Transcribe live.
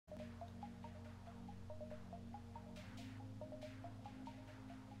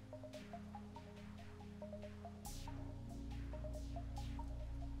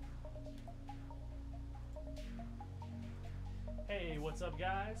What's up,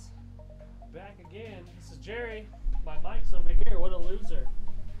 guys? Back again. This is Jerry. My mic's over here. What a loser.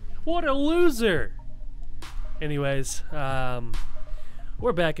 What a loser! Anyways,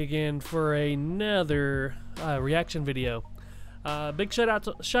 we're back again for another reaction video. Big shout out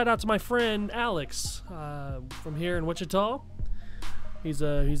to my friend Alex from here in Wichita. He's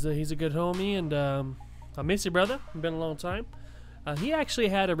a good homie, and I miss you, brother. It's been a long time. He actually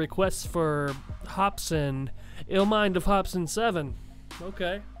had a request for Hopsin, Ill Mind of Hopsin 7.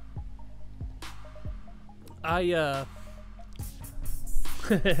 Okay.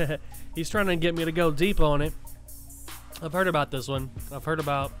 He's trying to get me to go deep on it. I've heard about this one. I've heard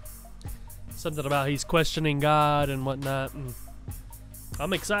about something about he's questioning God and whatnot, and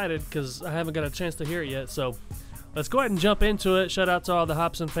I'm excited because I haven't got a chance to hear it yet. So let's go ahead and jump into it. Shout out to all the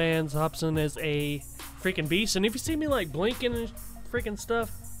Hopsin fans. Hopsin is a freaking beast, and if you see me like blinking and freaking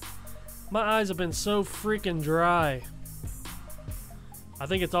stuff, my eyes have been so freaking dry. I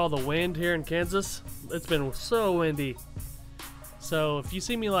think it's all the wind here in Kansas. It's been so windy. So if you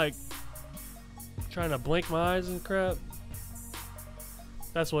see me like trying to blink my eyes and crap,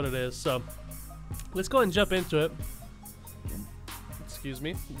 that's what it is. So let's go ahead and jump into it. Excuse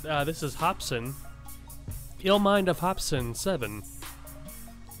me. This is Hopsin, Ill Mind of Hopsin 7.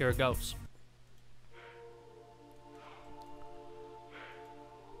 Here it goes.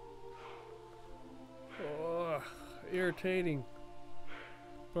 Oh, irritating.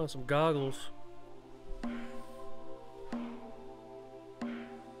 Put on some goggles.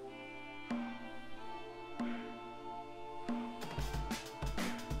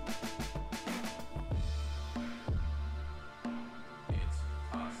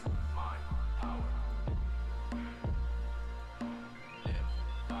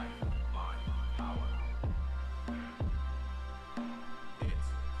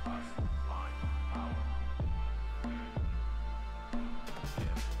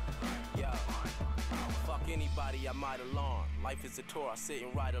 Anybody I might alarm. Life is a tour, I sit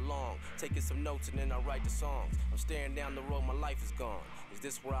and ride along, taking some notes and then I write the songs. I'm staring down the road, my life is gone. Is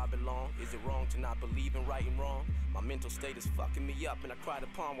this where I belong? Is it wrong to not believe in right and wrong? My mental state is fucking me up, and I cried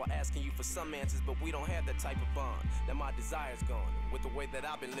upon while asking you for some answers, but we don't have that type of bond. Now my desire's gone, with the way that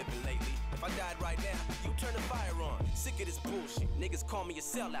I've been living lately. If I died right now, you turn the fire on. Sick of this bullshit, niggas call me a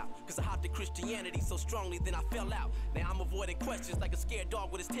sellout, cause I hopped in Christianity so strongly then I fell out. Now I'm avoiding questions like a scared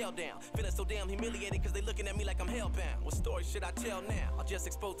dog with his tail down, feeling so damn humiliated cause they looking at me like I'm hellbound. What story should I tell now? I'll just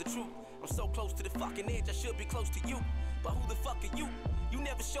expose the truth. I'm so close to the fucking edge, I should be close to you, but who the fuck are you? You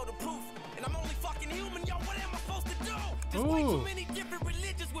never show the proof, and I'm only fucking human, yo, what am I supposed to do? There's way too many different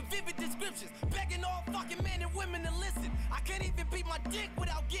religions with vivid descriptions, begging all fucking men and women to listen. I can't even beat my dick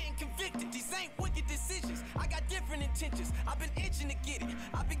without getting convicted. These ain't wicked decisions, I got different intentions. I've been itching to get it,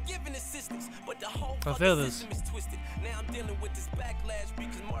 I've been giving assistance, but the whole fucking system is twisted. Now I'm dealing with this backlash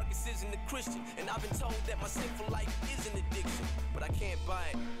because Marcus isn't a Christian, and I've been told that my sinful life is an addiction, but I can't buy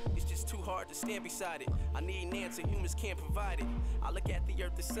it. It's just too hard to stand beside it. I need an answer, humans can't provide it. I look at the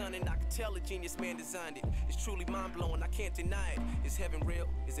earth, the sun, and I can tell a genius man designed it. It's truly mind-blowing, I can't deny it. Is heaven real?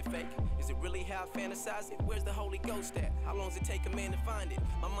 Is it fake? Is it really how I fantasize it? Where's the Holy Ghost at? How long does it take a man to find it?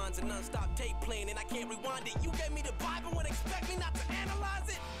 My mind's a non-stop tape playing and I can't rewind it. You gave me the Bible and expect me not to analyze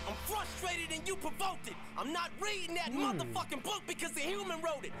it? I'm frustrated and you provoked it. I'm not reading that motherfucking book because a human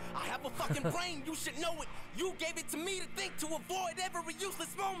wrote it. I have a fucking brain, you should know it. You gave it to me to think, to avoid every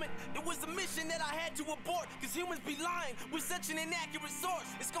useless moment. It was a mission that I had to abort, cause humans be lying with such an inaccurate source.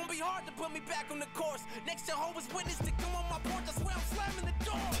 It's gonna be hard to put me back on the course. Next Jehovah's Witness to come on my porch, I swear I'm slamming the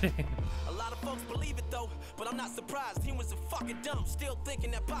door. A lot of folks believe it though, but I'm not surprised. Humans are fucking dumb, still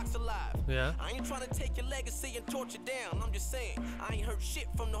thinking that Pac's alive. Yeah. I ain't trying to take your legacy and torture down. I'm just saying, I ain't heard shit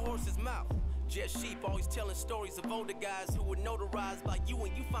from the horse's mouth. Just sheep always telling stories of older guys who were notarized by you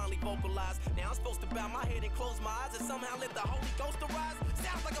and you finally vocalized. Now I'm supposed to bow my head and close my eyes and somehow let the Holy Ghost arise?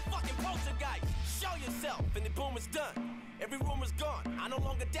 Sounds like a fucking poltergeist. Show yourself and the boom is done. Every rumor's gone, I no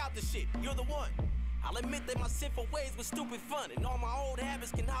longer doubt the shit, you're the one. I'll admit that my sinful ways were stupid fun, and all my old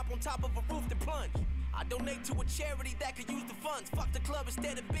habits can hop on top of a roof to plunge. I donate to a charity that could use the funds. Fuck the club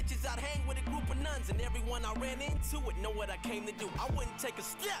instead of bitches, I'd hang with a group of nuns. And everyone I ran into would know what I came to do. I wouldn't take a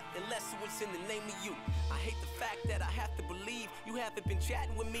step unless it was in the name of you. I hate the fact that I have to believe you haven't been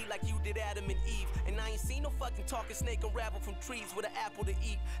chatting with me like you did Adam and Eve. And I ain't seen no fucking talking snake unravel from trees with an apple to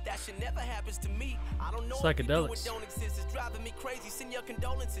eat. That shit never happens to me. I don't know if you do it don't exist. It's driving me crazy, send your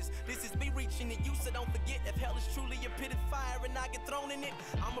condolences. This is me reaching to you, so don't forget, if hell is truly a pit of fire and I get thrown in it,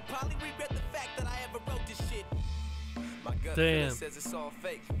 I'ma probably regret the fact that I ever wrote this shit. My gut feeling says it's all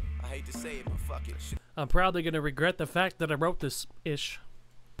fake. I hate to say it, but fuck it. I'm probably gonna regret the fact that I wrote this ish.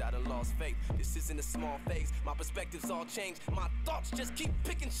 I done lost faith. This isn't a small phase. My perspectives all change. My thoughts just keep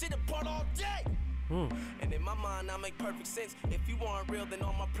picking shit apart all day. And in my mind, I make perfect sense. If you aren't real, then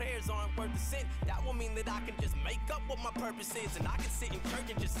all my prayers aren't worth a cent. That will mean that I can just make up what my purpose is, and I can sit in church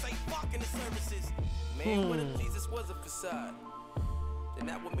and just say fuck in the services. Man, what if Jesus was a facade? Then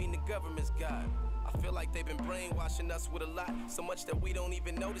that would mean the government's God. I feel like they've been brainwashing us with a lot, so much that we don't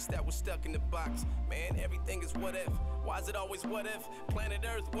even notice that we're stuck in the box. Man, everything is what if. Why is it always what if? Planet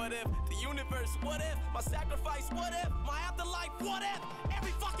Earth, what if? The universe, what if? My sacrifice, what if? My afterlife, what if?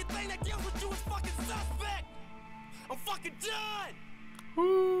 Every fucking thing that deals with you is fucking suspect. I'm fucking done.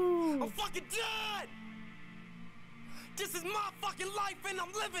 I'm fucking done. This is my fucking life and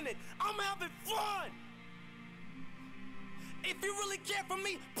I'm living it. I'm having fun. If you really care for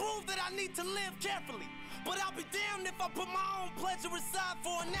me, prove that I need to live carefully. But I'll be damned if I put my own pleasure aside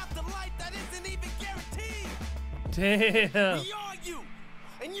for an afterlife that isn't even guaranteed. Damn. We are you,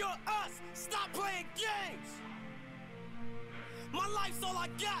 and you're us. Stop playing games. My life's all I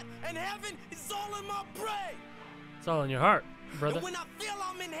got, and heaven is all in my brain. It's all in your heart, brother. And when I feel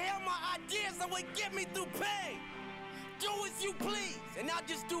I'm in hell, my ideas are what get me through pain. Do as you please, and I'll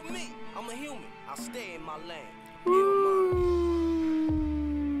just do me. I'm a human. I'll stay in my lane.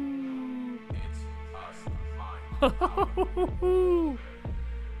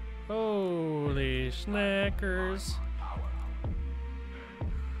 Holy snackers.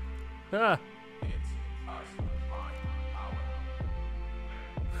 Ah.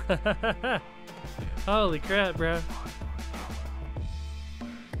 Holy crap, bro.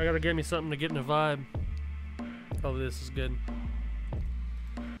 I gotta get me something to get in the vibe. Oh, this is good.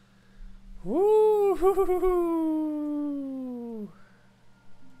 Woo!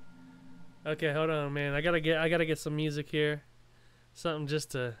 Okay, hold on, man. I gotta get some music here. Something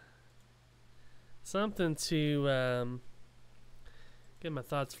to get my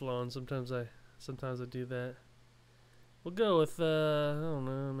thoughts flowing. Sometimes I do that. We'll go with I don't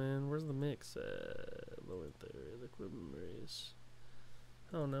know, man. Where's the mix? Lower there, the equipment race.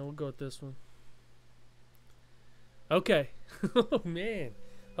 I don't know. We'll go with this one. Okay. Oh man.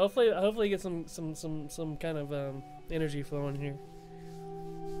 Hopefully get some kind of energy flowing here.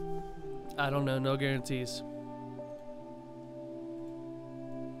 I don't know, no guarantees.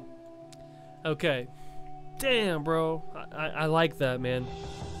 Okay. Damn, bro. I like that, man.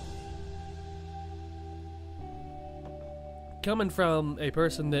 Coming from a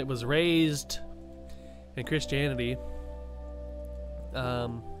person that was raised in Christianity,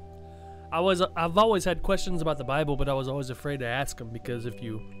 I've always had questions about the Bible, but I was always afraid to ask them because if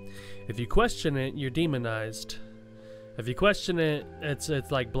you question it, you're demonized. If you question it, it's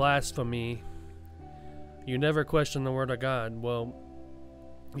like blasphemy. You never question the word of God. Well,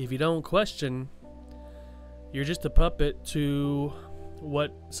 if you don't question, you're just a puppet to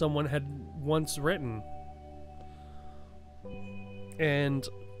what someone had once written. And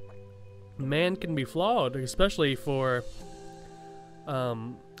man can be flawed, especially for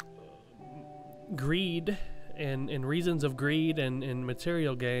greed and reasons of greed and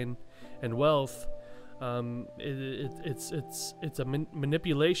material gain and wealth. It's a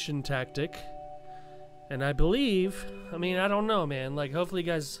manipulation tactic, and I believe, I mean, I don't know, man, like, hopefully you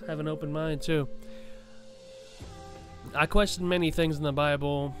guys have an open mind too. I question many things in the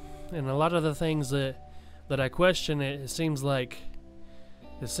Bible, and a lot of the things that I question, it seems like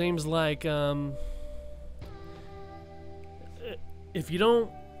if you don't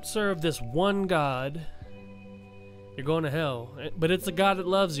serve this one God, you're going to hell. But it's the God that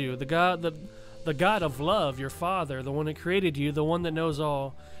loves you, the God of love, your Father, the one that created you, the one that knows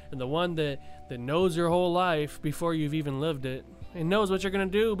all, and the one that knows your whole life before you've even lived it, and knows what you're going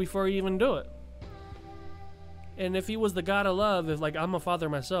to do before you even do it. And if he was the God of love, if, like, I'm a father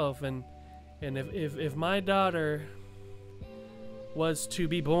myself, and if my daughter was to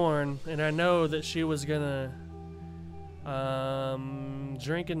be born, and I know that she was gonna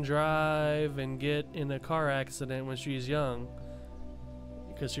drink and drive and get in a car accident when she was young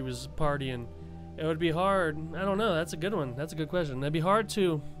because she was partying, it would be hard. I don't know. That's a good one. That's a good question. It'd be hard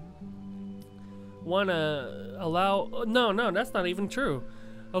to want to allow. No, that's not even true.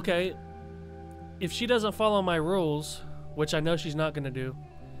 Okay, if she doesn't follow my rules, which I know she's not gonna do,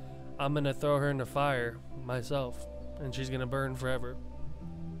 I'm gonna throw her in the fire myself, and she's gonna burn forever.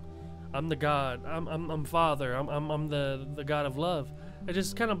 I'm the God. I'm Father. I'm the God of love. It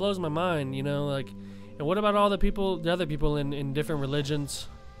just kind of blows my mind, you know. Like, and what about all the other people in different religions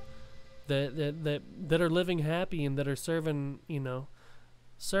that are living happy and that are serving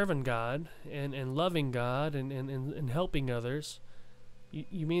God and loving God and helping others?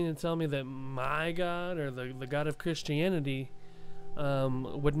 You mean to tell me that my God, or the God of Christianity,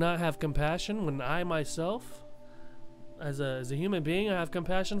 would not have compassion when I myself, as a human being, I have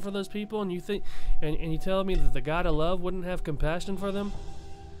compassion for those people, and you think, and you tell me that the God of love wouldn't have compassion for them?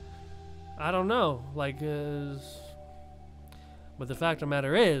 I don't know. Like, but the fact of the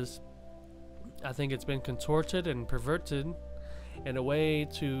matter is, I think it's been contorted and perverted in a way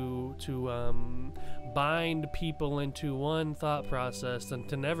to bind people into one thought process and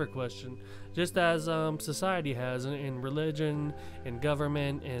to never question, just as society has in religion, in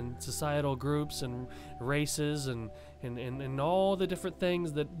government, and societal groups and races and all the different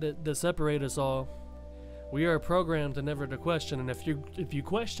things that separate us all. We are programmed to never to question, and if you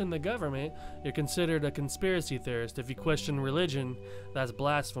question the government, you're considered a conspiracy theorist. If you question religion, that's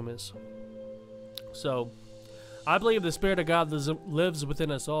blasphemous. So, I believe the Spirit of God lives within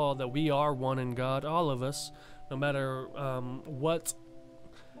us all, that we are one in God, all of us, no matter what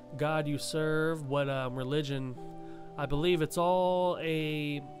God you serve, what religion. I believe it's all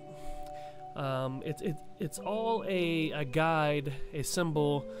it's all a guide, a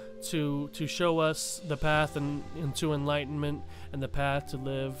symbol to show us the path into enlightenment and the path to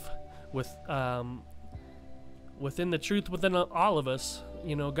live within the truth within all of us.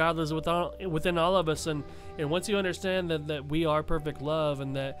 You know, God lives within all of us, and once you understand that we are perfect love,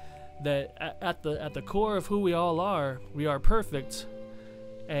 and that at the core of who we all are, we are perfect,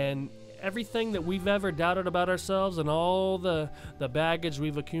 and everything that we've ever doubted about ourselves and all the baggage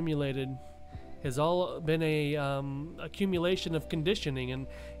we've accumulated has all been a accumulation of conditioning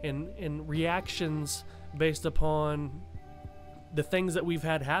and reactions based upon the things that we've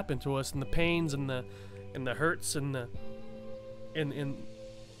had happen to us, and the pains and the hurts and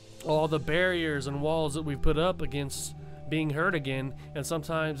all the barriers and walls that we've put up against being hurt again. And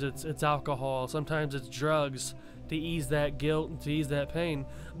sometimes it's alcohol, sometimes it's drugs to ease that guilt and to ease that pain.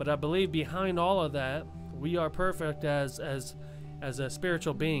 But I believe behind all of that, we are perfect as a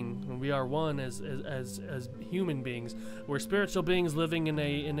spiritual being, and we are one as human beings. We're spiritual beings living in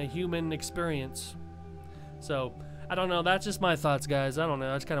a human experience. So I don't know. That's just my thoughts, guys. I don't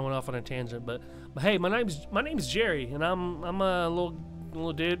know. I just kind of went off on a tangent, but hey, my name's Jerry, and I'm a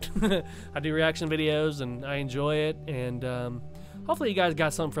little dude. I do reaction videos, and I enjoy it. And hopefully, you guys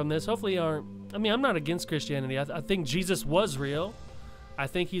got something from this. Hopefully, you aren't. I mean, I'm not against Christianity. I think Jesus was real. I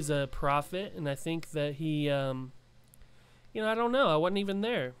think he's a prophet, and I think that he, I don't know. I wasn't even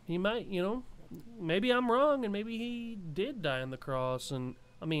there. He might, maybe I'm wrong, and maybe he did die on the cross, and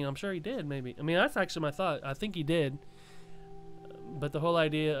I mean, I'm sure he did, maybe. I mean, that's actually my thought. I think he did. But the whole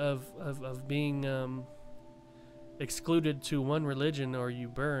idea of being excluded to one religion or you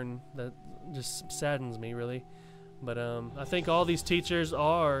burn, that just saddens me, really. But I think all these teachers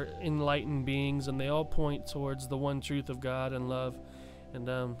are enlightened beings, and they all point towards the one truth of God and love. And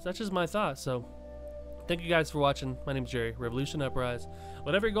that's just my thought. So thank you guys for watching. My name's Jerry, Revolution Uprise.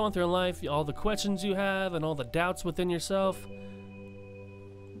 Whatever you're going through in life, all the questions you have and all the doubts within yourself,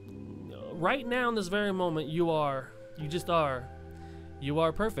 right now in this very moment, you just are. You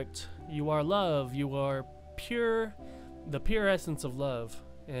are perfect. You are love. You are pure, the pure essence of love.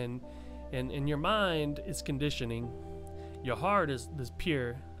 And your mind is conditioning. Your heart is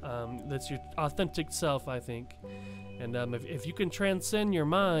pure. That's your authentic self, I think. And if you can transcend your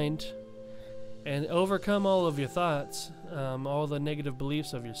mind and overcome all of your thoughts, all the negative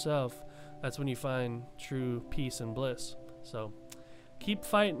beliefs of yourself, that's when you find true peace and bliss. So keep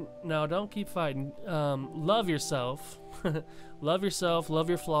fighting. No, don't keep fighting. Love yourself. Love yourself, love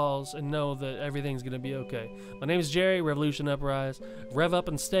your flaws, and know that everything's going to be okay. My name is Jerry, Revolution Uprise. Rev up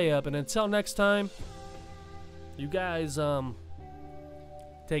and stay up. And until next time, you guys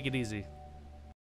take it easy.